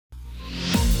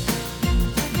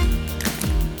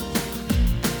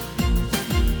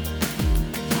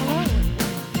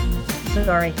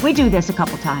sorry. We do this a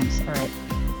couple times. All right.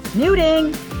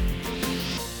 Muting.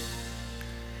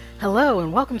 Hello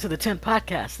and welcome to the 10th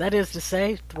podcast, that is to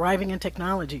say, Thriving in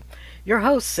Technology. Your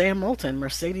hosts, Sam Moulton,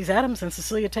 Mercedes Adams, and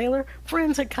Cecilia Taylor,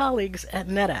 friends and colleagues at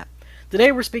NetApp.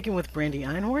 Today we're speaking with Brandy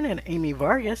Einhorn and Amy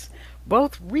Vargas,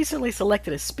 both recently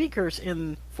selected as speakers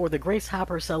for the Grace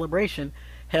Hopper celebration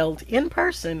held in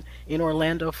person in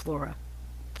Orlando,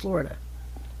 Florida.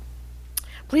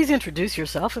 Please introduce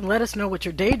yourself and let us know what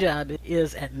your day job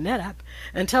is at NetApp,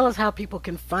 and tell us how people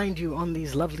can find you on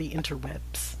these lovely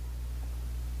interwebs.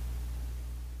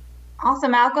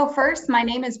 Awesome. I'll go first. My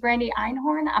name is Brandy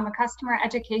Einhorn. I'm a customer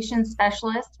education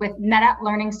specialist with NetApp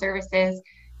Learning Services.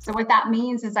 So what that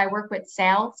means is I work with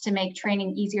sales to make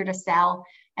training easier to sell.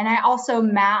 And I also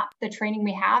map the training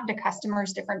we have to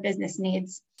customers' different business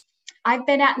needs. I've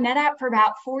been at NetApp for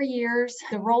about 4 years.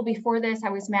 The role before this, I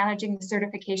was managing the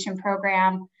certification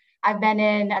program. I've been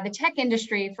in the tech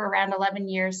industry for around 11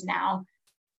 years now.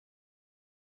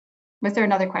 Was there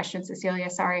another question,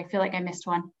 Cecilia? Sorry, I feel like I missed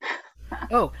one.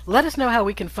 Oh, let us know how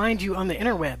we can find you on the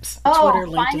interwebs. Twitter,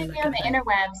 LinkedIn. Finding me on the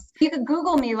interwebs. You could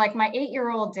Google me like my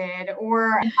 8-year-old did,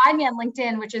 or find me on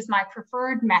LinkedIn, which is my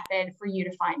preferred method for you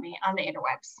to find me on the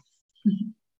interwebs.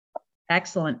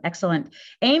 Excellent, excellent.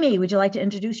 Amy, would you like to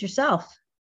introduce yourself?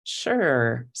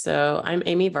 Sure. So I'm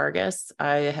Amy Vargas.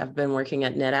 I have been working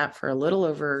at NetApp for a little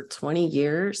over 20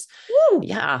 years. Woo!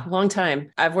 Yeah, long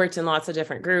time. I've worked in lots of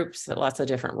different groups, lots of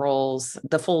different roles,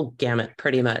 the full gamut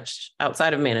pretty much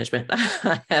outside of management.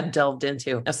 I have delved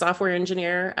into a software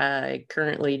engineer. I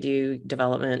currently do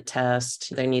development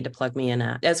test. They need to plug me in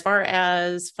at. As far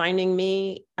as finding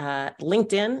me,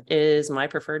 LinkedIn is my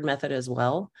preferred method as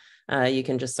well. You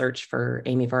can just search for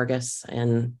Amy Vargas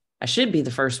and I should be the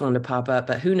first one to pop up,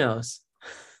 but who knows?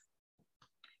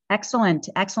 Excellent.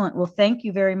 Excellent. Well, thank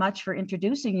you very much for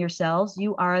introducing yourselves.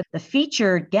 You are the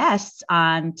featured guests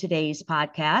on today's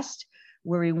podcast,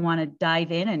 where we want to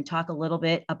dive in and talk a little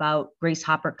bit about Grace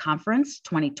Hopper Conference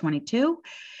 2022.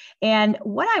 And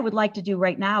what I would like to do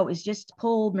right now is just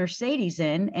pull Mercedes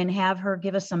in and have her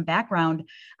give us some background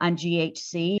on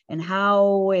GHC and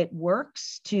how it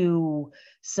works to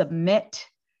submit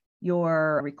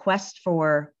your request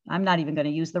for, I'm not even going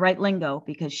to use the right lingo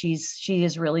because she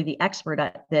is really the expert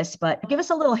at this, but give us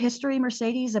a little history,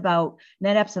 Mercedes, about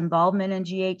NetApp's involvement in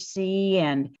GHC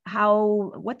and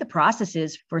what the process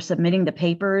is for submitting the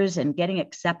papers and getting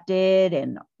accepted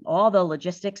and all the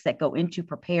logistics that go into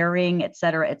preparing, et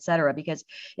cetera, because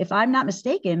if I'm not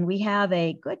mistaken, we have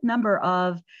a good number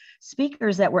of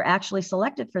speakers that were actually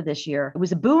selected for this year. It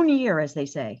was a boon year, as they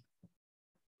say.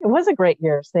 It was a great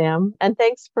year, Sam. And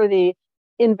thanks for the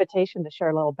invitation to share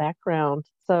a little background.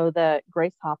 So the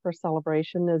Grace Hopper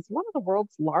celebration is one of the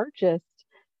world's largest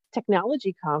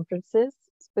technology conferences,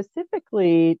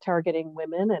 specifically targeting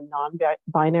women and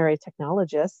non-binary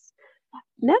technologists.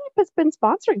 NetApp has been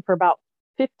sponsoring for about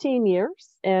 15 years,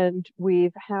 and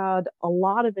we've had a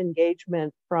lot of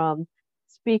engagement from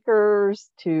speakers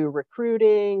to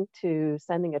recruiting to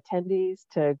sending attendees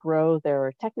to grow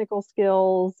their technical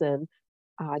skills and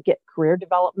get career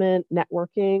development,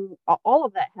 networking. All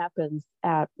of that happens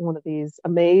at one of these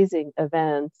amazing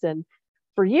events. And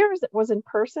for years, it was in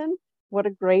person. What a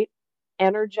great,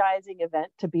 energizing event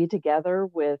to be together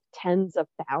with tens of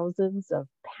thousands of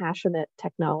passionate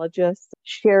technologists,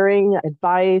 sharing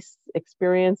advice,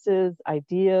 experiences,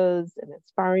 ideas, and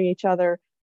inspiring each other.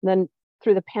 And then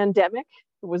through the pandemic,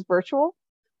 it was virtual.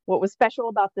 What was special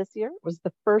about this year was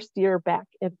the first year back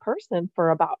in person for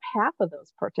about half of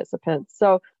those participants.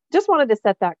 So just wanted to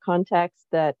set that context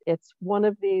that it's one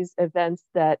of these events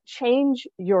that change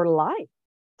your life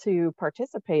to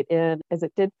participate in, as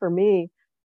it did for me.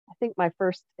 I think my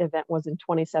first event was in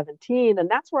 2017, and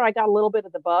that's where I got a little bit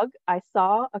of the bug. I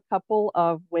saw a couple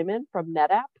of women from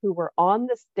NetApp who were on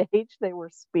the stage. They were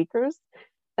speakers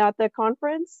at the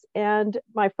conference, and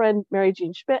my friend Mary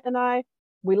Jean Schmidt and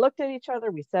we looked at each other,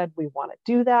 we said, we want to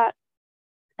do that.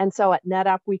 And so at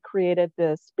NetApp, we created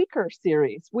the speaker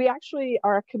series. We actually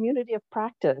are a community of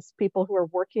practice, people who are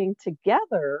working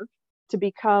together to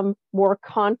become more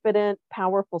confident,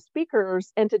 powerful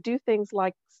speakers, and to do things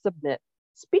like submit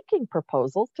speaking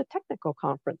proposals to technical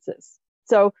conferences.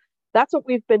 So that's what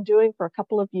we've been doing for a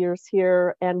couple of years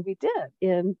here. And we did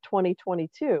in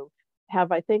 2022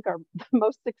 have, I think, the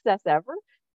most success ever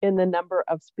in the number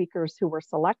of speakers who were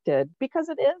selected, because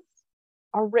it is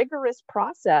a rigorous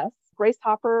process. Grace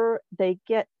Hopper, they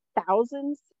get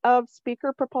thousands of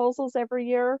speaker proposals every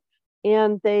year,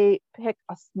 and they pick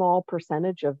a small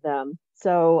percentage of them.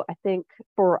 So I think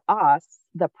for us,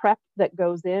 the prep that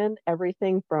goes in,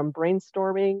 everything from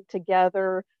brainstorming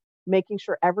together making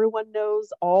sure everyone knows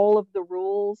all of the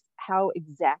rules, how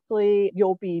exactly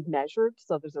you'll be measured.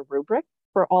 So there's a rubric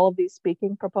for all of these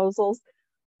speaking proposals.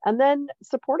 And then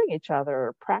supporting each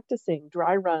other, practicing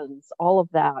dry runs, all of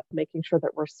that, making sure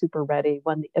that we're super ready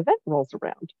when the event rolls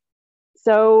around.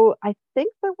 So I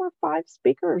think there were 5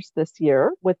 speakers this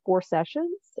year with 4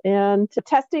 sessions, and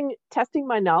testing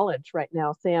my knowledge right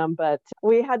now, Sam, but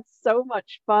we had so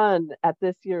much fun at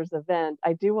this year's event.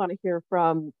 I do want to hear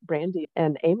from Brandy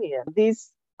and Amy. These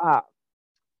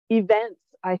events,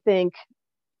 I think,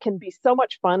 can be so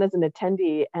much fun as an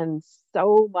attendee and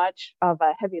so much of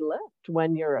a heavy lift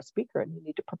when you're a speaker and you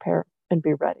need to prepare and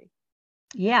be ready.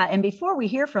 Yeah. And before we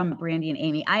hear from Brandy and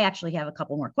Amy, I actually have a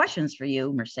couple more questions for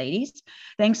you, Mercedes.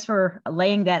 Thanks for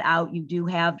laying that out. You do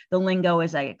have the lingo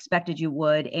as I expected you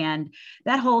would. And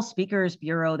that whole speakers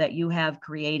bureau that you have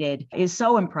created is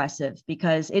so impressive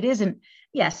because it isn't,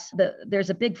 yes, there's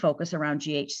a big focus around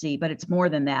GHC, but it's more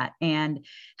than that. And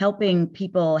helping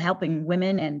people, helping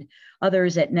women and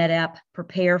others at NetApp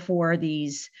prepare for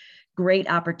these great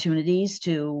opportunities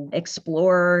to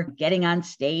explore getting on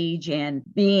stage and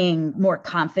being more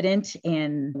confident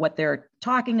in what they're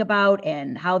talking about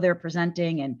and how they're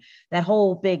presenting and that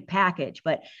whole big package.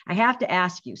 But I have to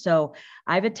ask you, so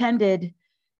I've attended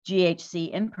GHC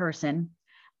in person.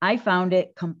 I found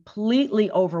it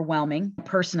completely overwhelming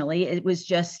personally. It was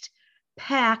just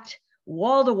packed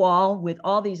wall to wall with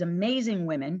all these amazing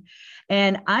women.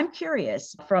 And I'm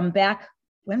curious from back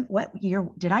what year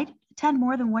did I attend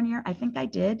more than 1 year? I think I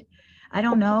did. I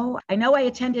don't know. I know I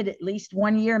attended at least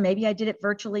 1 year. Maybe I did it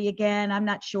virtually again. I'm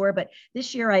not sure. But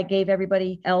this year I gave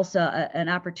everybody else an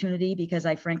opportunity because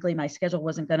frankly, my schedule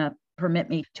wasn't going to permit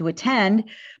me to attend.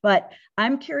 But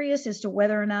I'm curious as to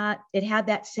whether or not it had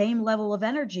that same level of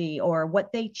energy or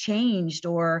what they changed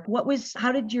or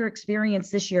how did your experience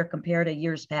this year compare to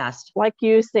years past? Like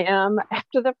you, Sam,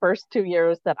 after the first 2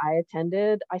 years that I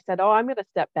attended, I said, I'm going to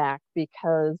step back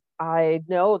because I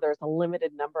know there's a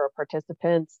limited number of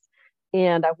participants.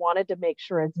 And I wanted to make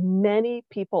sure as many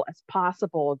people as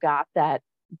possible got that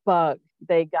bug.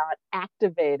 They got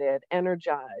activated,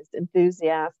 energized,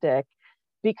 enthusiastic,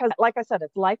 because like I said,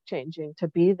 it's life-changing to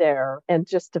be there and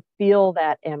just to feel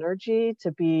that energy,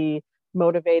 to be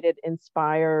motivated,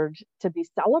 inspired, to be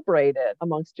celebrated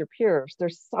amongst your peers.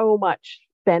 There's so much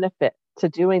benefit to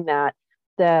doing that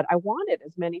I wanted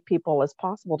as many people as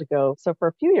possible to go. So for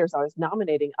a few years, I was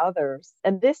nominating others.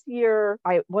 And this year,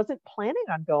 I wasn't planning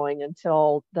on going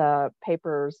until the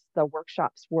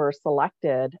workshops were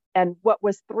selected. And what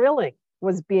was thrilling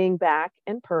was being back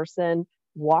in person,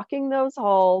 walking those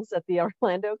halls at the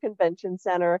Orlando Convention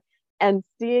Center and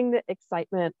seeing the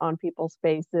excitement on people's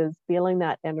faces, feeling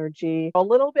that energy, a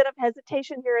little bit of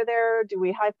hesitation here or there. Do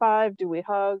we high five? Do we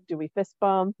hug? Do we fist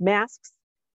bump? Masks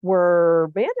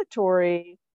were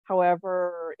mandatory.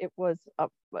 However, it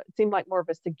seemed like more of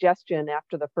a suggestion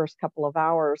after the first couple of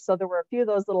hours. So there were a few of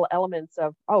those little elements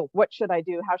of, what should I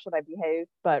do? How should I behave?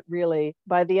 But really,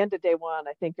 by the end of day one,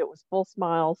 I think it was full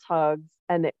smiles, hugs,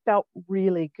 and it felt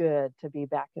really good to be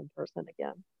back in person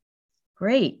again.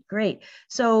 Great, great.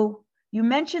 So you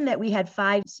mentioned that we had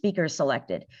 5 speakers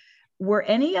selected. Were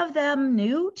any of them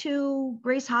new to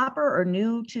Grace Hopper or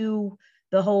new to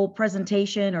the whole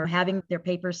presentation or having their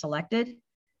papers selected?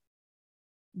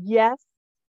 Yes,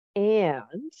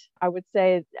 and I would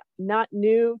say not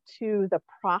new to the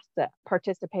process,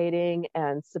 participating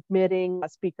and submitting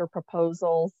speaker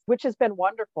proposals, which has been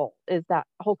wonderful, is that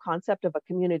whole concept of a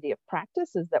community of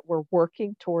practice is that we're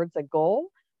working towards a goal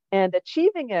and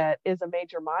achieving it is a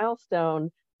major milestone.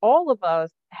 All of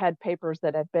us had papers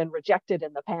that had been rejected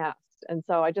in the past. And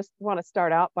so I just want to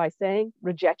start out by saying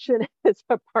rejection is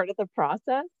a part of the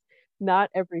process. Not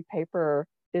every paper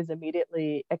is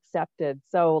immediately accepted.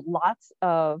 So lots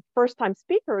of first-time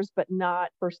speakers, but not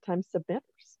first-time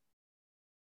submitters.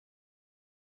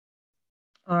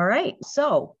 All right.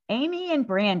 So Amy and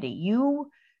Brandy,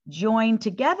 you joined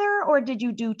together or did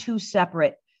you do 2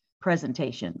 separate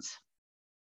presentations?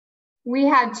 We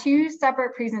had 2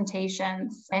 separate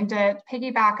presentations, and to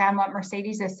piggyback on what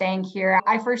Mercedes is saying here,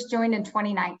 I first joined in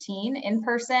 2019 in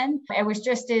person. It was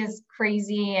just as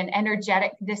crazy and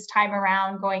energetic this time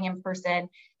around going in person.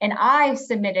 And I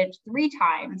submitted 3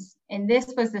 times, and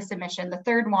this was the submission, the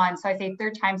third one. So I say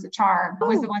third time's a charm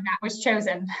was the one that was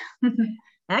chosen.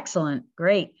 Excellent.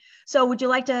 Great. So would you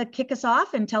like to kick us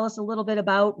off and tell us a little bit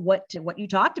about what you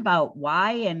talked about,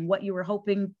 why, and what you were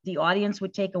hoping the audience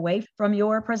would take away from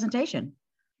your presentation?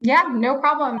 Yeah, no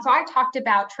problem. So I talked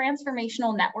about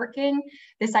transformational networking,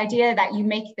 this idea that you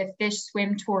make the fish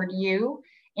swim toward you.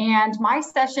 And my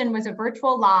session was a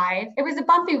virtual live. It was a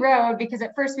bumpy road because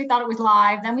at first we thought it was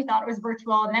live, then we thought it was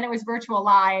virtual, and then it was virtual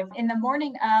live. In the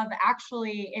morning of,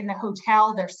 actually in the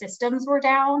hotel, their systems were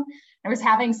down. I was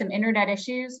having some internet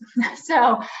issues.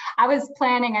 So I was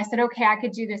planning, I said, okay, I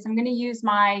could do this. I'm going to use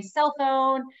my cell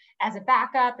phone as a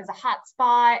backup, as a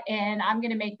hotspot, and I'm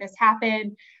going to make this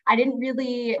happen. I didn't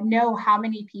really know how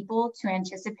many people to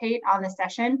anticipate on the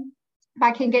session.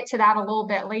 I can get to that a little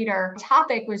bit later. The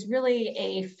topic was really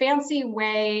a fancy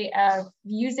way of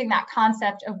using that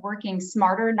concept of working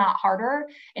smarter, not harder.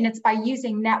 And it's by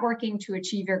using networking to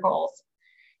achieve your goals.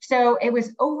 So it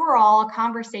was overall a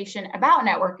conversation about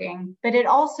networking, but it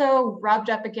also rubbed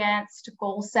up against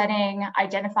goal setting,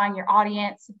 identifying your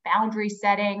audience, boundary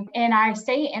setting. And I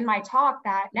say in my talk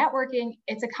that networking,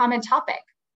 it's a common topic,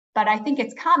 but I think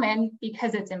it's common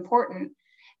because it's important.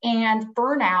 And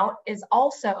burnout is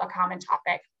also a common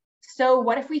topic. So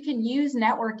what if we can use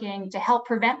networking to help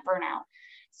prevent burnout?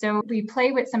 So we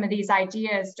play with some of these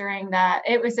ideas during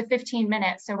it was a 15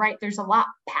 minutes. So right, there's a lot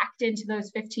packed into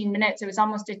those 15 minutes. It was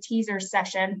almost a teaser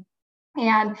session.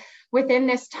 And within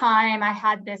this time, I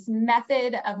had this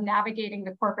method of navigating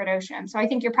the corporate ocean. So I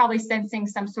think you're probably sensing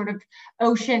some sort of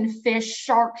ocean fish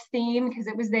shark theme because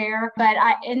it was there. But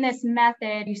in this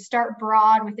method, you start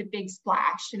broad with a big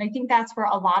splash. And I think that's where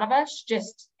a lot of us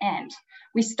just end.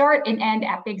 We start and end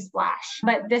at big splash.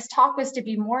 But this talk was to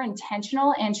be more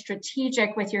intentional and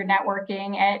strategic with your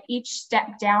networking at each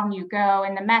step down you go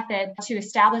in the method, to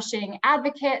establishing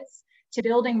advocates, to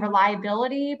building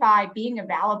reliability by being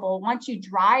available once you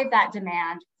drive that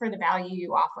demand for the value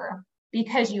you offer,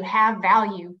 because you have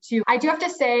value too. I do have to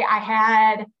say I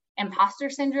had imposter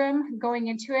syndrome going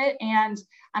into it, and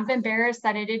I'm embarrassed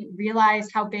that I didn't realize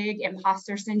how big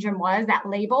imposter syndrome was, that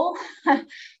label,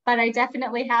 but I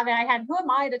definitely have it. I had, who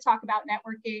am I to talk about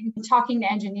networking? Talking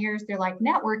to engineers, they're like,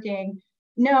 networking?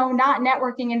 No, not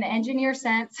networking in the engineer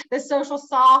sense, the social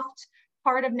soft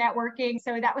part of networking.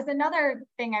 So that was another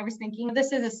thing I was thinking,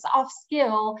 this is a soft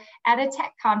skill at a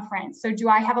tech conference. So do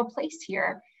I have a place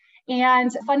here?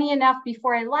 And funny enough,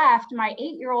 before I left, my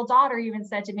 8-year-old daughter even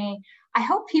said to me, I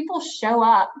hope people show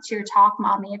up to your talk,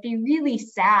 Mommy. It'd be really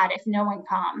sad if no one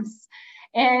comes.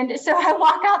 And so I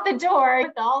walk out the door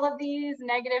with all of these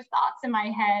negative thoughts in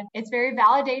my head. It's very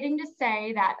validating to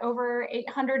say that over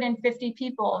 850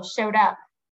 people showed up.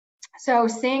 So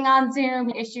seeing on Zoom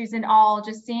issues and all,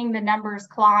 just seeing the numbers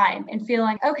climb and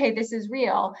feeling, okay, this is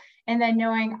real. And then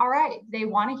knowing, all right, they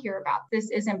want to hear about this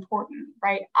is important,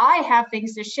 right? I have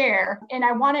things to share, and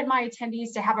I wanted my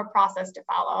attendees to have a process to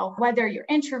follow, whether you're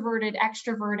introverted,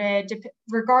 extroverted,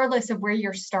 regardless of where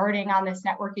you're starting on this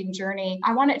networking journey.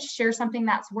 I wanted to share something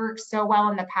that's worked so well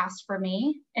in the past for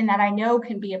me and that I know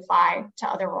can be applied to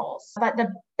other roles. But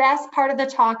the best part of the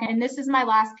talk, and this is my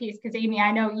last piece, because Amy,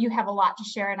 I know you have a lot to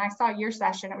share, and I saw your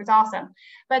session, it was awesome.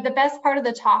 But the best part of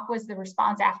the talk was the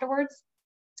response afterwards.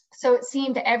 So it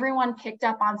seemed everyone picked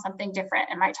up on something different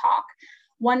in my talk.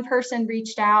 One person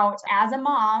reached out as a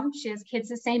mom, she has kids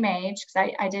the same age,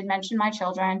 because I did mention my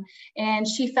children, and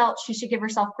she felt she should give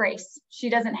herself grace. She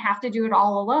doesn't have to do it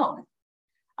all alone.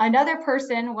 Another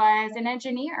person was an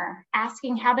engineer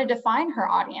asking how to define her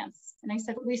audience. And I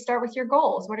said, we start with your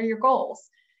goals. What are your goals?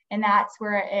 And that's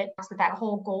where it starts with that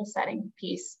whole goal setting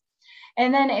piece.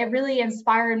 And then it really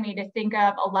inspired me to think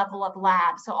of a level of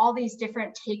lab. So all these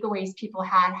different takeaways people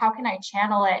had, how can I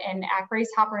channel it? And at Grace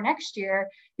Hopper next year,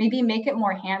 maybe make it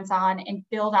more hands-on and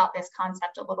build out this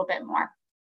concept a little bit more.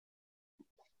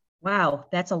 Wow,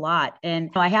 that's a lot.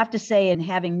 And I have to say, and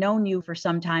having known you for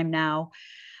some time now,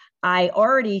 I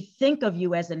already think of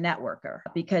you as a networker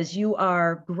because you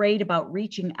are great about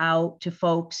reaching out to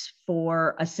folks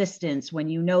for assistance when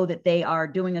you know that they are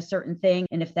doing a certain thing.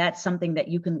 And if that's something that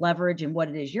you can leverage in what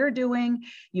it is you're doing,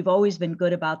 you've always been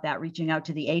good about that, reaching out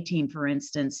to the A-team, for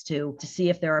instance, to see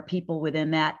if there are people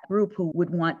within that group who would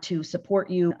want to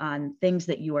support you on things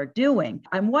that you are doing.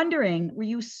 I'm wondering, were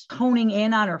you honing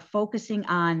in on or focusing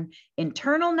on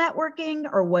internal networking,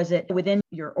 or was it within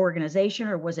your organization,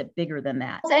 or was it bigger than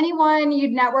that? It's anyone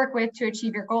you'd network with to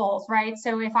achieve your goals, right?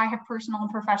 So if I have personal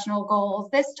and professional goals,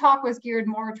 this talk was geared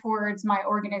more towards my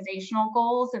organizational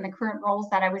goals and the current roles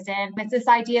that I was in. It's this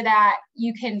idea that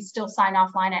you can still sign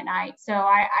offline at night. So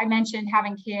I mentioned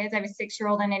having kids. I have a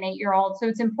 6-year-old and an 8-year-old. So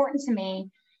it's important to me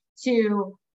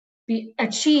to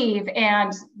achieve,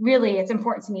 and really it's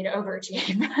important to me to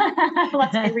overachieve.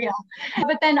 Let's be real.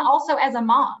 But then also as a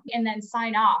mom, and then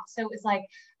sign off. So it was like,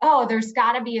 oh, there's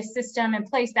got to be a system in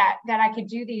place that I could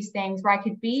do these things where I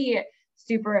could be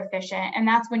super efficient. And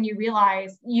that's when you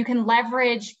realize you can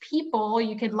leverage people,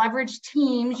 you could leverage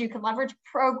teams, you could leverage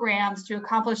programs to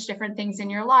accomplish different things in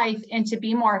your life and to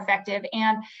be more effective.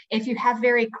 And if you have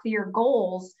very clear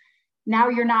goals, now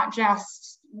you're not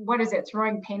just, what is it,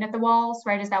 throwing paint at the walls,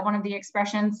 right? Is that one of the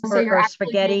expressions? So you're actually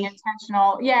spaghetti. being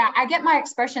intentional. Yeah, I get my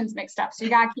expressions mixed up, so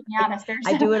you got to keep me honest.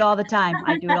 I do it all the time.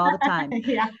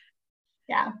 Yeah.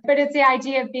 Yeah, but it's the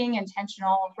idea of being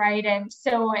intentional, right? And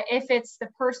so if it's the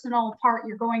personal part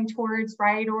you're going towards,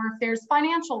 right? Or if there's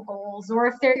financial goals, or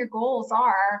if your goals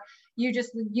are, you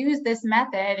just use this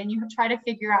method and you try to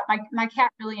figure out, my cat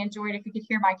really enjoyed, if you could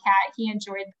hear my cat, he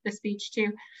enjoyed the speech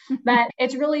too. But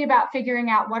it's really about figuring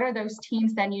out what are those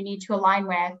teams then you need to align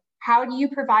with. How do you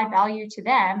provide value to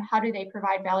them? How do they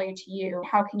provide value to you?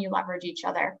 How can you leverage each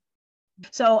other?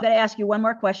 So I'm going to ask you one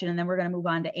more question, and then we're going to move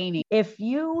on to Amy. If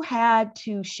you had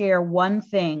to share one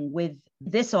thing with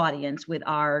this audience, with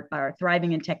our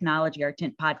Thriving in Technology, our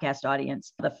TINT podcast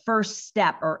audience, the first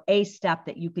step or a step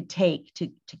that you could take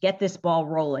to get this ball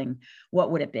rolling,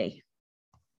 what would it be?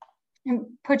 And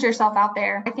put yourself out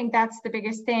there. I think that's the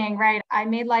biggest thing, right? I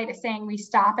made light of saying we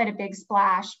stop at a big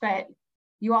splash, but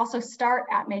you also start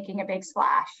at making a big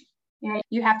splash. You know,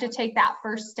 you have to take that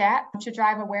first step to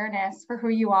drive awareness for who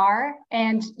you are,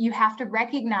 and you have to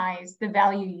recognize the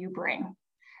value you bring,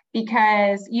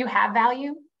 because you have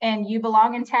value and you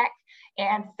belong in tech,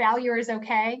 and failure is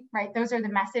okay, right? Those are the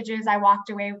messages I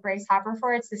walked away with Grace Hopper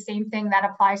for. It's the same thing that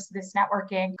applies to this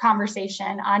networking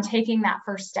conversation on taking that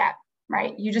first step,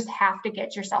 right? You just have to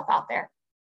get yourself out there.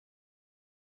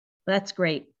 That's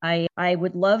great. I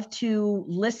would love to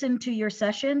listen to your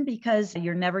session, because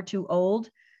you're never too old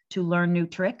to learn new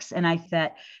tricks. And I think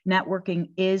that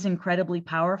networking is incredibly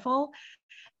powerful.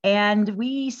 And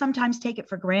we sometimes take it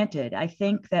for granted. I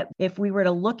think that if we were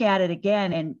to look at it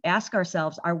again and ask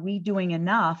ourselves, are we doing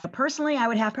enough? Personally, I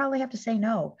would probably have to say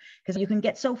no, because you can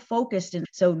get so focused and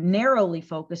so narrowly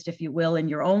focused, if you will, in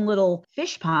your own little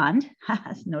fish pond.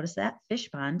 Notice that? Fish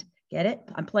pond. Get it?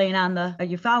 I'm playing on are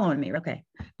you following me? Okay.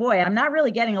 Boy, I'm not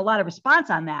really getting a lot of response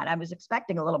on that. I was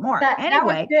expecting a little more.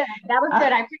 Anyway. That was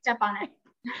good. I picked up on it.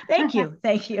 Thank you.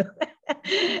 Thank you.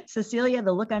 Cecilia,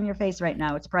 the look on your face right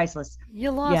now, it's priceless. You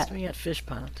lost me at Fish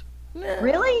Pond.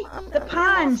 Really? The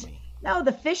pond. No,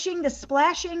 the fishing, the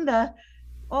splashing,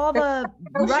 all the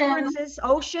references,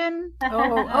 ocean. Okay.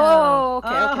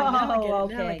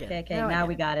 Now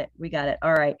we got it.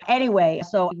 All right. Anyway,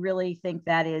 so I really think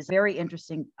that is a very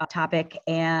interesting topic.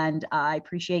 And I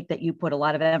appreciate that you put a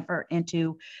lot of effort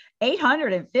into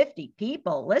 850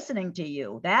 people listening to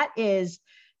you.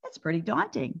 That's pretty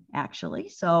daunting, actually.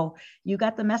 So you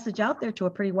got the message out there to a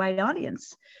pretty wide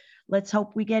audience. Let's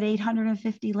hope we get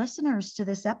 850 listeners to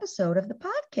this episode of the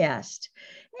podcast.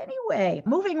 Anyway,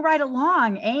 moving right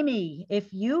along, Amy,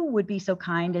 if you would be so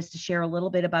kind as to share a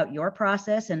little bit about your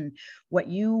process and what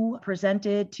you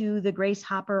presented to the Grace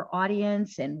Hopper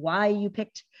audience and why you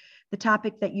picked the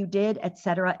topic that you did, et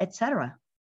cetera, et cetera.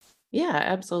 Yeah,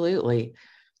 absolutely.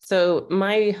 So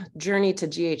my journey to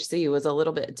GHC was a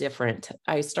little bit different.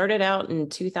 I started out in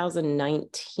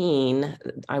 2019.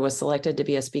 I was selected to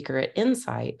be a speaker at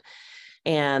Insight,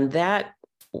 and that,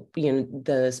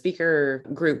 the speaker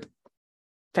group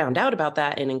found out about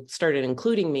that and started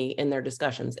including me in their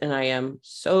discussions. And I am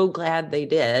so glad they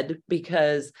did,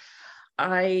 because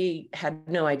I had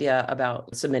no idea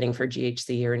about submitting for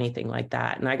GHC or anything like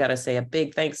that. And I got to say a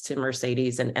big thanks to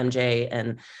Mercedes and MJ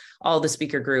and all the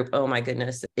speaker group. Oh my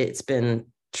goodness, it's been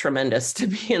tremendous to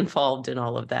be involved in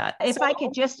all of that. If I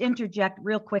could just interject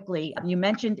real quickly, you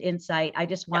mentioned Insight. I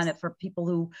just want it for people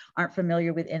who aren't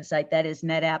familiar with Insight. That is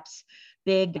NetApp's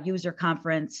big user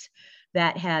conference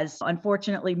that has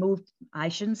unfortunately moved. I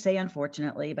shouldn't say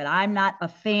unfortunately, but I'm not a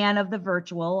fan of the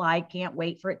virtual. I can't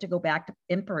wait for it to go back to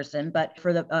in person. But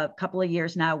for a couple of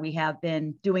years now, we have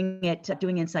been doing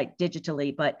Insight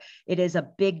digitally, but it is a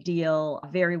big deal, a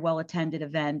very well attended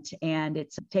event. And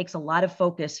it takes a lot of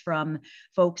focus from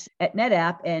folks at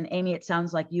NetApp. And Amy, it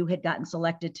sounds like you had gotten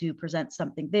selected to present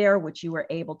something there, which you were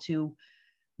able to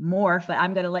morph. But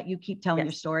I'm going to let you keep telling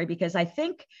your story, because I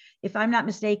think, if I'm not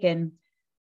mistaken,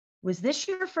 was this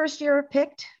your first year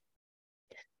picked?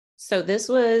 So this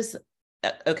was,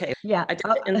 okay. Yeah. I did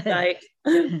the Insight.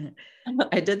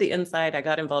 I did the Insight. I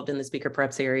got involved in the speaker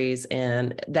prep series,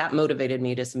 and that motivated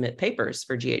me to submit papers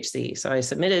for GHC. So I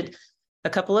submitted a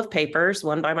couple of papers,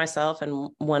 one by myself and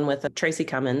one with Tracy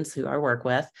Cummins, who I work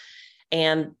with.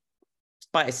 And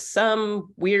by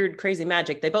some weird, crazy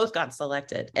magic, they both got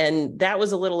selected. And that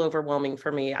was a little overwhelming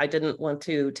for me. I didn't want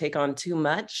to take on too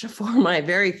much for my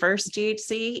very first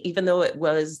GHC, even though it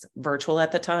was virtual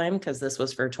at the time, because this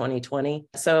was for 2020.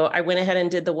 So I went ahead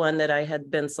and did the one that I had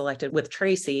been selected with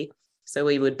Tracy. So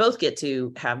we would both get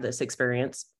to have this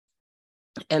experience.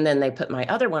 And then they put my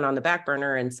other one on the back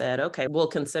burner and said, okay, we'll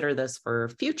consider this for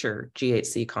future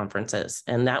GHC conferences.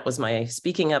 And that was my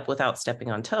speaking up without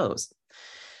stepping on toes.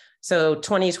 So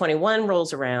 2021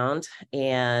 rolls around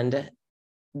and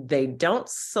they don't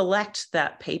select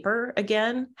that paper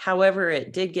again. However,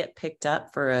 it did get picked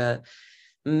up for a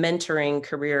mentoring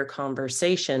career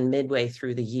conversation midway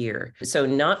through the year. So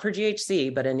not for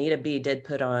GHC, but Anita B did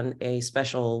put on a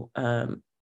special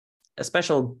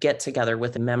get together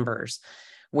with the members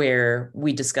where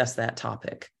we discussed that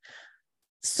topic.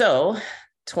 So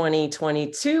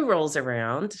 2022 rolls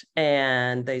around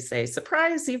and they say,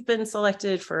 surprise, you've been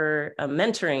selected for a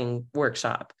mentoring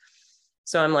workshop.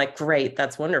 So I'm like, great,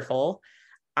 that's wonderful.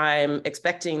 I'm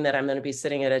expecting that I'm going to be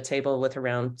sitting at a table with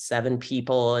around 7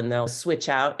 people and they'll switch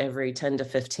out every 10 to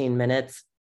 15 minutes.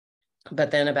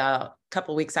 But then about a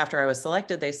couple of weeks after I was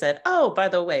selected, they said, oh, by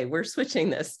the way, we're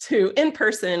switching this to in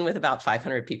person with about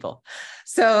 500 people.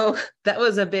 So that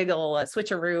was a big old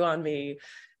switcheroo on me.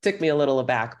 Took me a little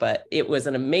aback, but it was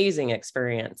an amazing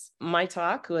experience. My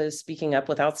talk was speaking up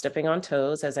without stepping on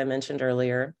toes, as I mentioned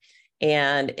earlier.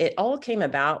 And it all came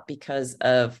about because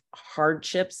of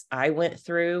hardships I went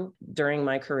through during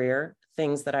my career,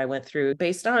 things that I went through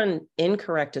based on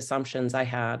incorrect assumptions I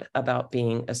had about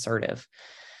being assertive.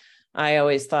 I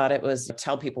always thought it was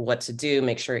tell people what to do,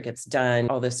 make sure it gets done,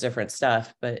 all this different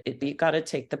stuff. But you got to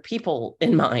take the people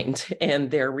in mind and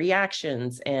their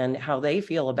reactions and how they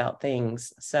feel about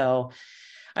things. So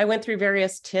I went through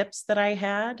various tips that I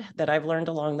had that I've learned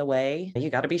along the way. You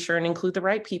got to be sure and include the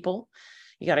right people.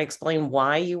 You got to explain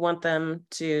why you want them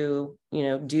to,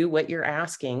 do what you're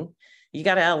asking. You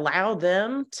got to allow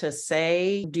them to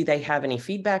say, do they have any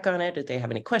feedback on it? Do they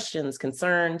have any questions,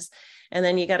 concerns? And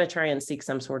then you got to try and seek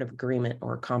some sort of agreement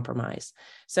or compromise.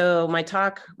 So my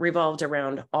talk revolved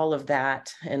around all of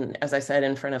that. And as I said,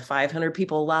 in front of 500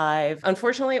 people live.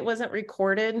 Unfortunately, it wasn't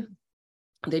recorded.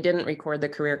 They didn't record the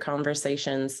career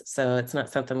conversations. So it's not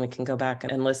something we can go back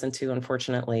and listen to,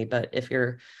 unfortunately. But if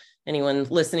anyone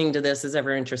listening to this is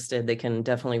ever interested, they can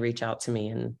definitely reach out to me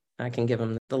and I can give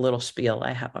them the little spiel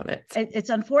I have on it. It's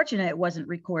unfortunate it wasn't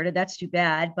recorded. That's too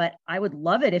bad, but I would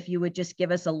love it if you would just give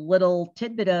us a little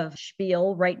tidbit of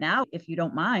spiel right now, if you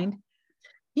don't mind.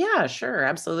 Yeah, sure.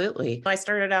 Absolutely. I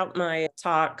started out my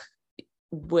talk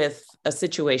with a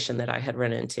situation that I had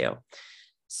run into.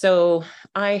 So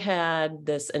I had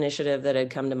this initiative that had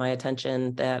come to my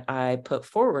attention that I put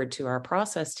forward to our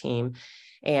process team,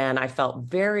 and I felt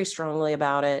very strongly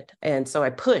about it. And so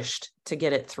I pushed to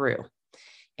get it through.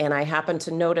 And I happened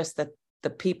to notice that the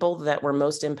people that were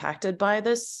most impacted by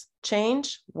this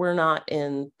change were not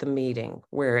in the meeting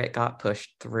where it got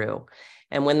pushed through.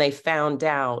 And when they found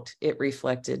out, it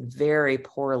reflected very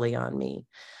poorly on me.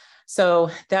 So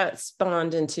that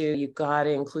spawned into, you got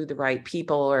to include the right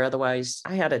people, or otherwise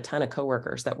I had a ton of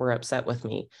coworkers that were upset with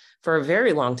me for a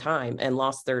very long time and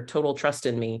lost their total trust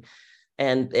in me.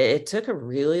 And it took a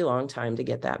really long time to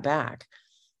get that back.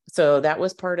 So that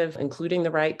was part of including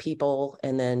the right people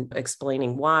and then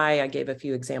explaining why. I gave a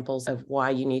few examples of why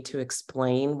you need to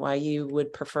explain why you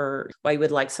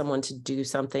would like someone to do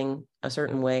something a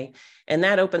certain way. And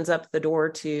that opens up the door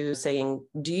to saying,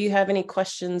 do you have any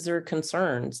questions or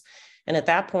concerns? And at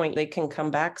that point, they can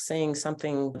come back saying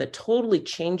something that totally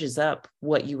changes up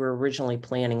what you were originally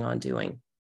planning on doing.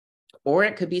 Or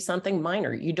it could be something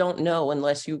minor. You don't know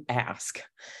unless you ask.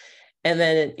 And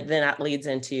then that leads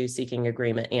into seeking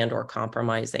agreement and or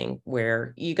compromising,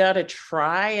 where you got to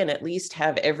try and at least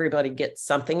have everybody get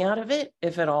something out of it,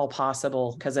 if at all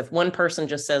possible. Because if one person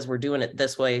just says, we're doing it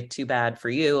this way, too bad for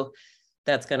you,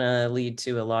 that's going to lead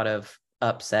to a lot of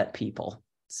upset people.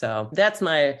 So that's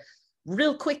my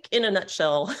real quick, in a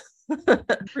nutshell,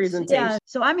 presentation. Yeah,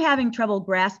 so I'm having trouble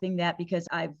grasping that because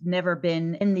I've never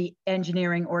been in the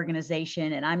engineering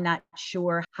organization, and I'm not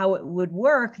sure how it would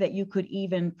work that you could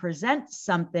even present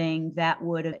something that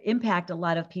would impact a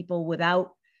lot of people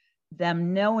without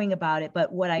them knowing about it.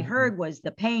 But what I heard was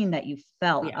the pain that you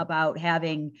felt about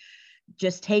having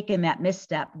just taken that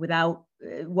misstep without,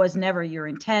 was never your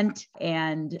intent.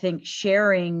 And I think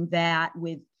sharing that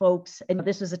with folks, and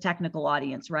this was a technical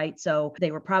audience, right? So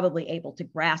they were probably able to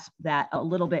grasp that a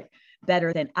little bit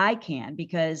better than I can,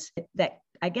 because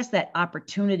I guess that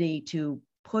opportunity to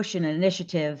push an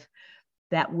initiative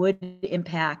that would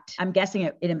impact, I'm guessing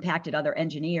it impacted other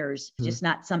engineers, just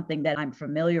not something that I'm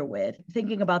familiar with.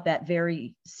 Thinking about that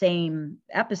very same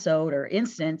episode or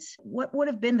instance, what would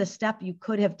have been the step you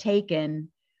could have taken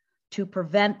to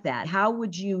prevent that? How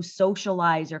would you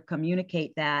socialize or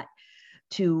communicate that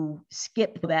to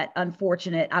skip that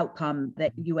unfortunate outcome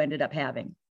that you ended up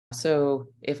having? So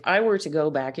if I were to go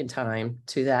back in time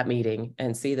to that meeting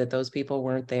and see that those people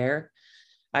weren't there,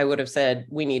 I would have said,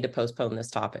 we need to postpone this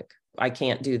topic. I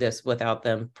can't do this without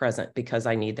them present because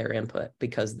I need their input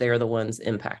because they're the ones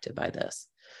impacted by this.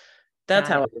 That's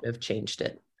how I would have changed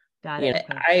it. Okay.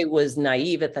 I was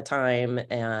naive at the time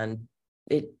and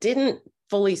it didn't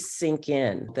fully sink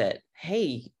in that,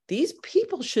 hey, these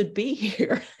people should be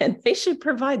here and they should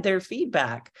provide their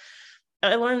feedback.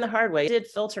 I learned the hard way. It did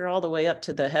filter all the way up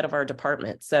to the head of our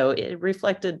department. So it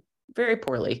reflected very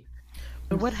poorly.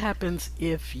 But what happens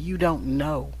if you don't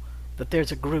know that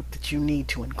there's a group that you need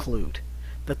to include,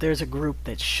 that there's a group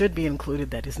that should be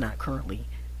included that is not currently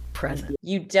present?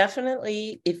 You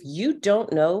definitely, if you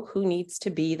don't know who needs to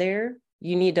be there,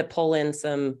 you need to pull in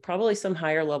probably some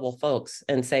higher level folks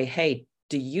and say, hey,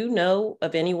 do you know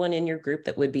of anyone in your group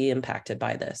that would be impacted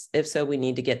by this? If so, we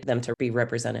need to get them to be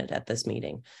represented at this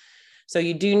meeting. So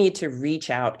you do need to reach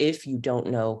out if you don't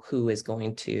know who is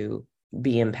going to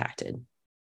be impacted.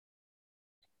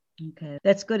 Okay,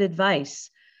 that's good advice.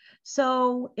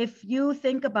 So if you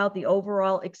think about the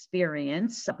overall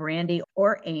experience, Brandy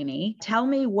or Amy, tell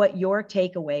me what your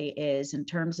takeaway is in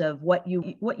terms of what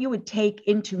you would take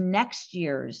into next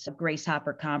year's Grace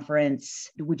Hopper Conference.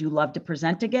 Would you love to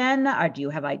present again? Or do you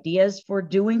have ideas for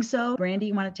doing so? Brandy,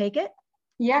 you want to take it?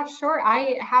 Yeah, sure.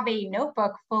 I have a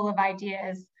notebook full of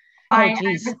ideas. Oh,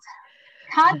 geez. I was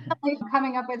constantly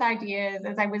coming up with ideas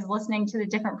as I was listening to the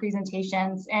different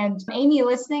presentations. And Amy,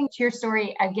 listening to your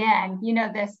story again, you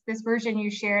know, this version you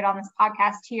shared on this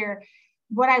podcast here,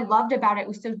 what I loved about it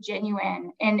was so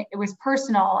genuine and it was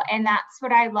personal. And that's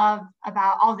what I love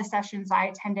about all the sessions I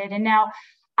attended. And now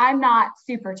I'm not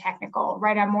super technical,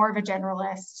 right? I'm more of a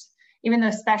generalist, even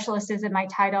though specialist isn't my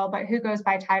title, but who goes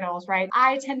by titles, right?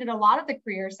 I attended a lot of the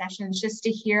career sessions just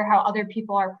to hear how other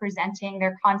people are presenting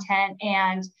their content.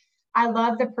 And I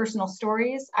love the personal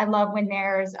stories. I love when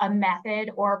there's a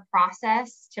method or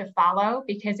process to follow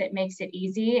because it makes it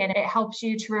easy and it helps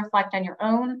you to reflect on your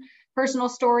own personal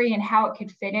story and how it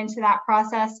could fit into that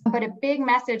process. But a big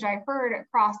message I heard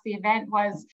across the event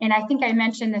was, and I think I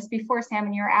mentioned this before, Sam,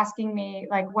 and you were asking me,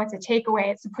 like, what's a takeaway?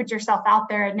 It's to put yourself out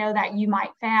there and know that you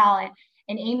might fail.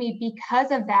 And Amy,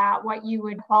 because of that, what you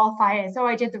would qualify as, oh,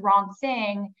 I did the wrong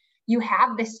thing. You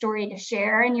have this story to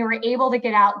share and you were able to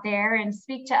get out there and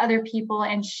speak to other people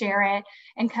and share it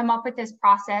and come up with this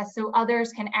process so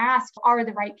others can ask, are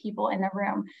the right people in the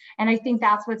room? And I think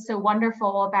that's what's so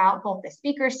wonderful about both the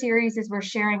speaker series as we're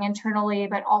sharing internally,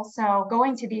 but also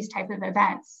going to these type of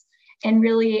events and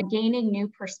really gaining new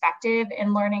perspective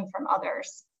and learning from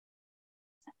others.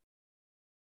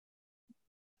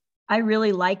 I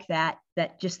really like that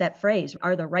phrase,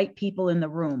 are the right people in the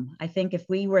room. I think if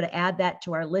we were to add that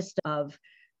to our list of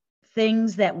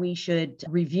things that we should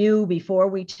review before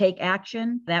we take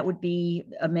action, that would be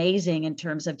amazing in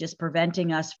terms of just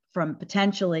preventing us from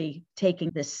potentially taking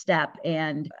this step.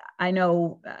 And I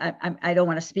know I don't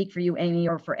want to speak for you, Amy,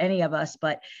 or for any of us,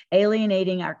 but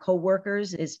alienating our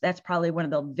coworkers that's probably one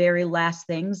of the very last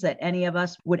things that any of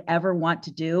us would ever want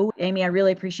to do. Amy, I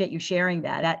really appreciate you sharing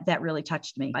that. That really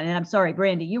touched me. And I'm sorry,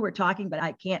 Brandy, you were talking, but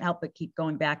I can't help but keep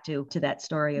going back to that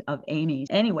story of Amy's.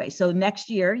 Anyway, so next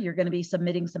year you're going to be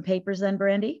submitting some papers then,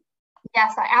 Brandy?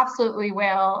 Yes, I absolutely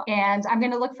will. And I'm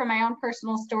going to look for my own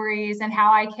personal stories and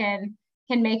how I can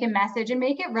make a message and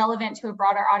make it relevant to a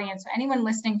broader audience. So anyone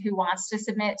listening who wants to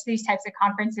submit to these types of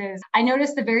conferences, I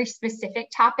noticed the very specific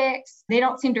topics, they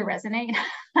don't seem to resonate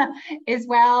as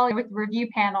well with review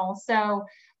panels. So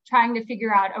trying to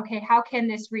figure out, okay, how can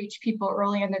this reach people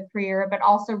early in their career, but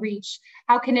also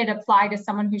how can it apply to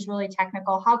someone who's really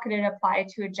technical? How could it apply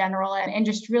to a general? And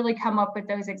just really come up with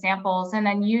those examples and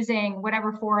then using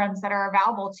whatever forums that are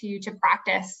available to you to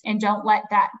practice, and don't let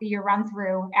that be your run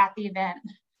through at the event,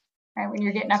 right? When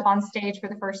you're getting up on stage for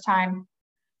the first time.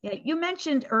 Yeah, you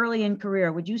mentioned early in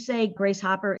career. Would you say Grace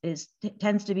Hopper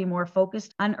tends to be more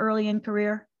focused on early in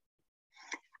career?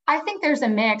 I think there's a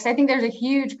mix. I think there's a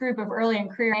huge group of early in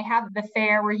career. They have the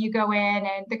fair where you go in,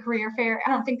 and the career fair. I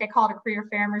don't think they call it a career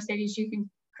fair, Mercedes. You can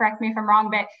correct me if I'm wrong,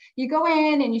 but you go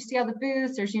in and you see all the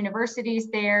booths. There's universities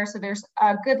there. So there's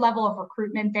a good level of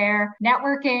recruitment there.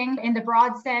 Networking in the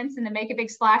broad sense and the make a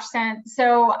big splash sense.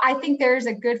 So I think there's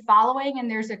a good following and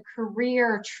there's a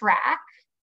career track.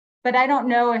 But I don't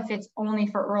know if it's only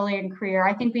for early in career.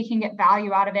 I think we can get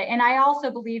value out of it. And I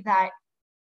also believe that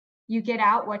you get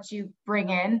out what you bring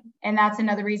in. And that's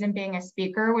another reason being a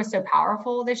speaker was so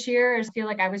powerful this year, is feel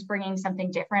like I was bringing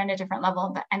something different, a different level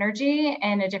of energy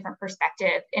and a different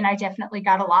perspective. And I definitely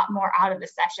got a lot more out of the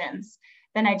sessions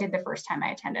than I did the first time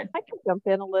I attended. I can jump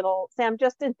in a little, Sam,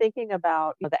 just in thinking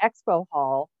about the expo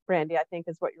hall, Brandy, I think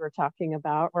is what you were talking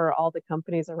about, where all the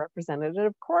companies are represented. And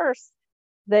of course,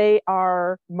 they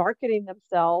are marketing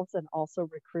themselves and also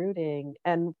recruiting.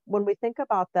 And when we think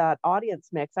about that audience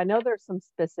mix, I know there's some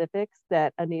specifics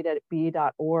that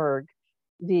AnitaB.org,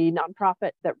 the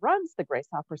nonprofit that runs the Grace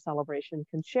Hopper celebration,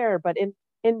 can share. But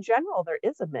in general, there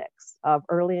is a mix of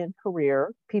early in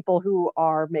career, people who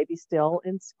are maybe still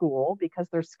in school because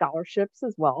there's scholarships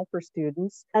as well for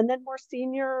students, and then more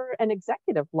senior and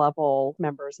executive level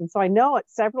members. And so I know at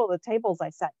several of the tables I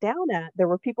sat down at, there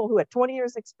were people who had 20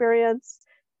 years experience,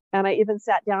 and I even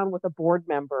sat down with a board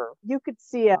member. You could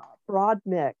see a broad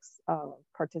mix of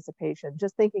participation,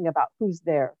 just thinking about who's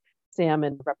there, Sam,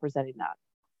 and representing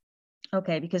that.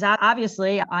 Okay, because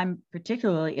obviously I'm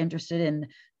particularly interested in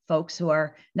folks who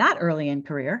are not early in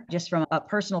career, just from a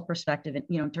personal perspective,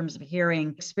 in terms of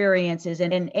hearing experiences.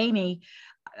 And Amy,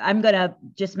 I'm going to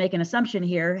just make an assumption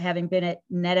here, having been at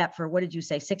NetApp for, what did you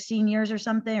say, 16 years or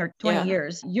something, or 20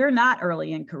 years, you're not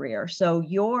early in career. So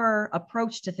your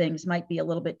approach to things might be a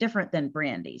little bit different than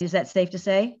Brandy's. Is that safe to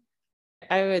say?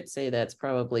 I would say that's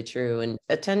probably true. And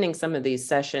attending some of these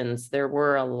sessions, there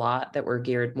were a lot that were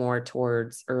geared more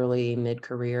towards early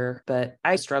mid-career, but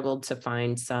I struggled to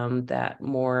find some that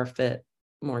more fit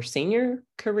more senior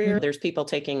career. There's people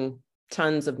taking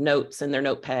tons of notes in their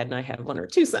notepad, and I had one or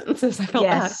two sentences. I felt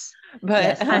bad.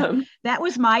 But that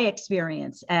was my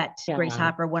experience at Grace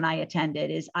Hopper when I attended.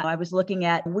 Is I was looking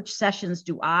at which sessions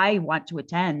do I want to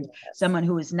attend, someone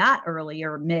who is not early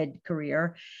or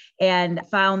mid-career, and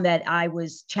found that I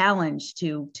was challenged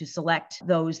to select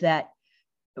those that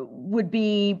would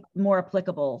be more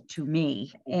applicable to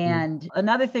me. And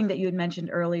another thing that you had mentioned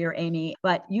earlier, Amy,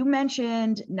 but you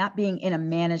mentioned not being in a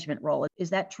management role. Is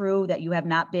that true, that you have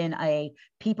not been a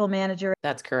people manager?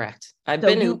 That's correct. I've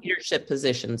been in leadership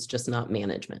positions, just not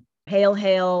management.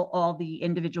 Hail all the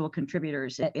individual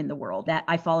contributors in the world. That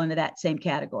I fall into that same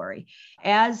category.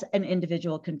 As an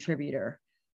individual contributor,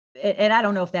 and I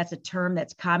don't know if that's a term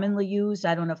that's commonly used.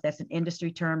 I don't know if that's an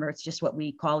industry term or it's just what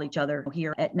we call each other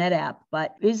here at NetApp.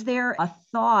 But is there a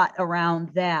thought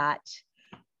around that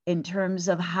in terms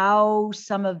of how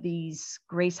some of these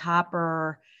Grace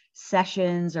Hopper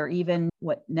sessions, or even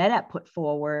what NetApp put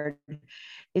forward,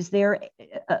 is there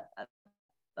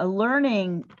a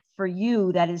learning for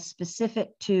you that is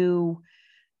specific to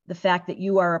the fact that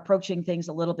you are approaching things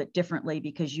a little bit differently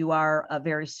because you are a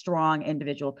very strong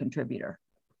individual contributor?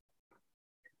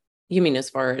 You mean as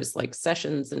far as like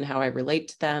sessions and how I relate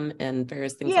to them and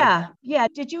various things? Yeah.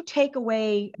 Did you take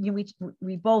away,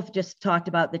 we both just talked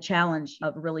about the challenge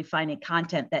of really finding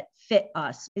content that fit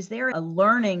us. Is there a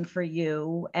learning for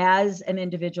you as an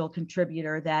individual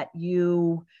contributor that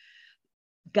you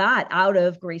got out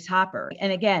of Grace Hopper?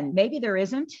 And again, maybe there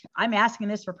isn't. I'm asking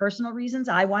this for personal reasons.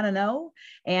 I want to know,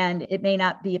 and it may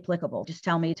not be applicable. Just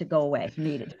tell me to go away if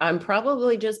needed. I'm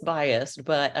probably just biased,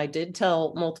 but I did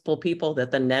tell multiple people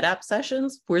that the NetApp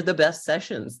sessions were the best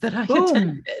sessions that I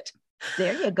attended.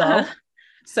 There you go.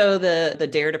 So the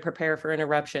Dare to Prepare for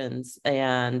Interruptions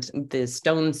and the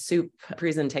Stone Soup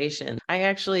presentation, I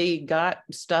actually got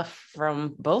stuff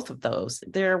from both of those.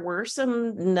 There were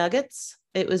some nuggets.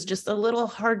 It was just a little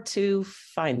hard to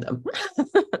find them.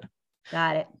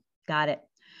 Got it.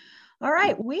 All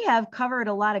right. We have covered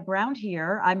a lot of ground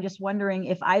here. I'm just wondering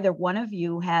if either one of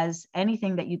you has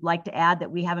anything that you'd like to add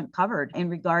that we haven't covered in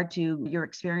regard to your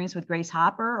experience with Grace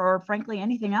Hopper, or frankly,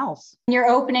 anything else. You're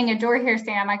opening a door here,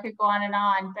 Sam. I could go on and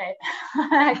on,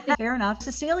 but fair enough.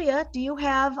 Cecilia, do you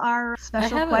have our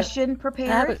special question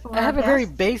prepared? I have a very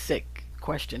basic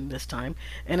question this time,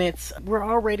 and it's, we're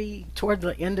already toward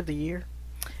the end of the year,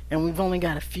 and we've only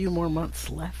got a few more months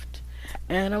left.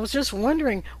 And I was just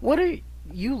wondering, what are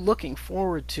you looking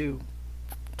forward to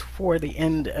for the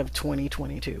end of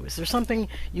 2022? Is there something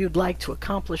you'd like to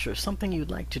accomplish, or something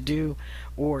you'd like to do,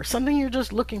 or something you're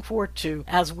just looking forward to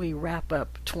as we wrap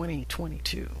up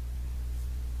 2022?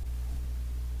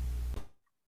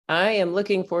 I am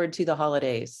looking forward to the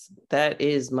holidays. That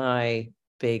is my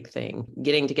big thing.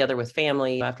 Getting together with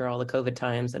family after all the COVID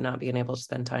times and not being able to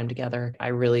spend time together. I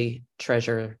really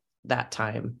treasure that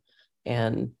time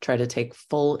and try to take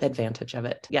full advantage of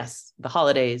it. Yes, the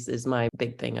holidays is my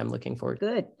big thing I'm looking forward to.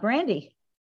 Good. Brandy.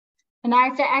 And I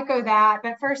have to echo that,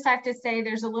 but first I have to say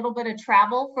there's a little bit of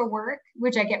travel for work,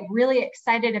 which I get really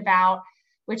excited about,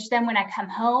 which then when I come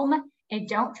home and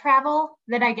don't travel,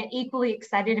 then I get equally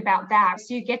excited about that.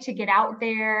 So you get to get out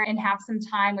there and have some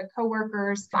time with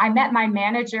coworkers. I met my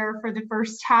manager for the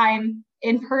first time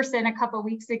in person a couple of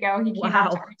weeks ago. He came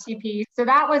out to RTP. So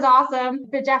that was awesome.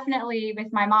 But definitely with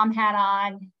my mom hat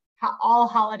on, all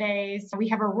holidays. We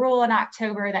have a rule in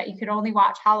October that you could only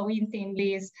watch Halloween themed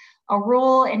movies, a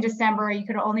rule in December you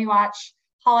could only watch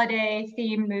holiday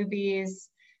themed movies.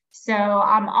 So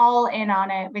I'm all in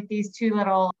on it with these two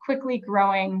little quickly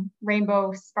growing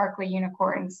rainbow sparkly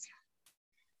unicorns.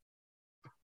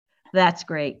 That's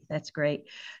great. That's great.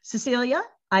 Cecilia,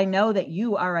 I know that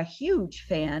you are a huge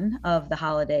fan of the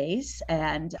holidays.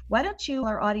 And why don't you tell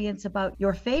our audience about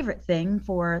your favorite thing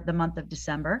for the month of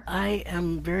December? I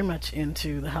am very much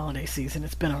into the holiday season.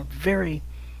 It's been a very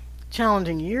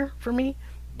challenging year for me,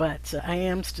 but I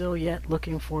am still yet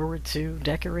looking forward to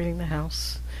decorating the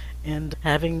house and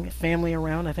having family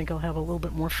around. I think I'll have a little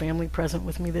bit more family present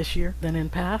with me this year than in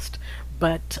past,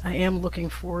 but I am looking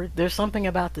forward. There's something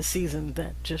about the season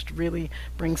that just really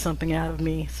brings something out of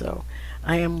me, so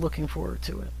I am looking forward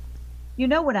to it. You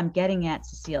know what I'm getting at,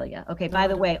 Cecilia. Okay, by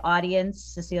the way, audience,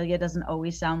 Cecilia doesn't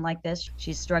always sound like this.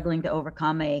 She's struggling to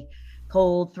overcome a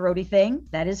cold, throaty thing.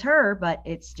 That is her, but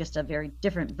it's just a very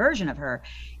different version of her.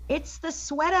 It's the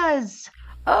sweaters.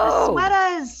 Oh, the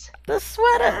sweaters. The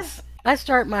sweaters. I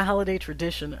start my holiday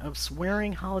tradition of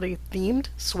wearing holiday-themed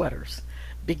sweaters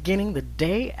beginning the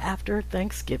day after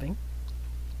Thanksgiving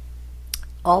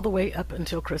all the way up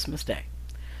until Christmas Day.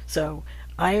 So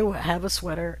I have a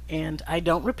sweater and I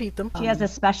don't repeat them. She has a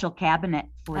special cabinet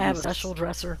for I have a special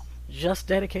dresser just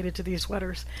dedicated to these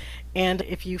sweaters. And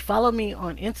if you follow me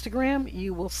on Instagram,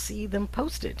 you will see them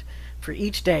posted for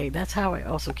each day. That's how I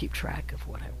also keep track of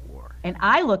what I wore. And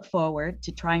I look forward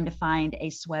to trying to find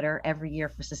a sweater every year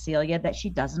for Cecilia that she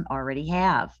doesn't already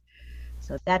have.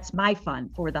 So that's my fun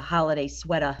for the holiday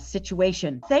sweater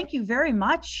situation. Thank you very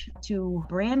much to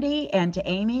Brandy and to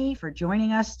Amy for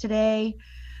joining us today.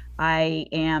 I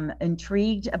am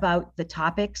intrigued about the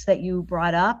topics that you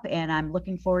brought up, and I'm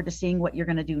looking forward to seeing what you're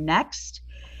going to do next.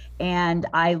 And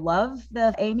I love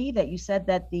Amy, that you said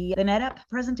that the NetApp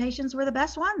presentations were the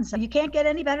best ones. You can't get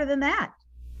any better than that.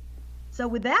 So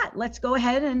with that, let's go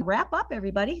ahead and wrap up,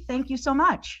 everybody. Thank you so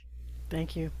much.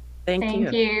 Thank you. Thank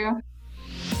you. Thank you.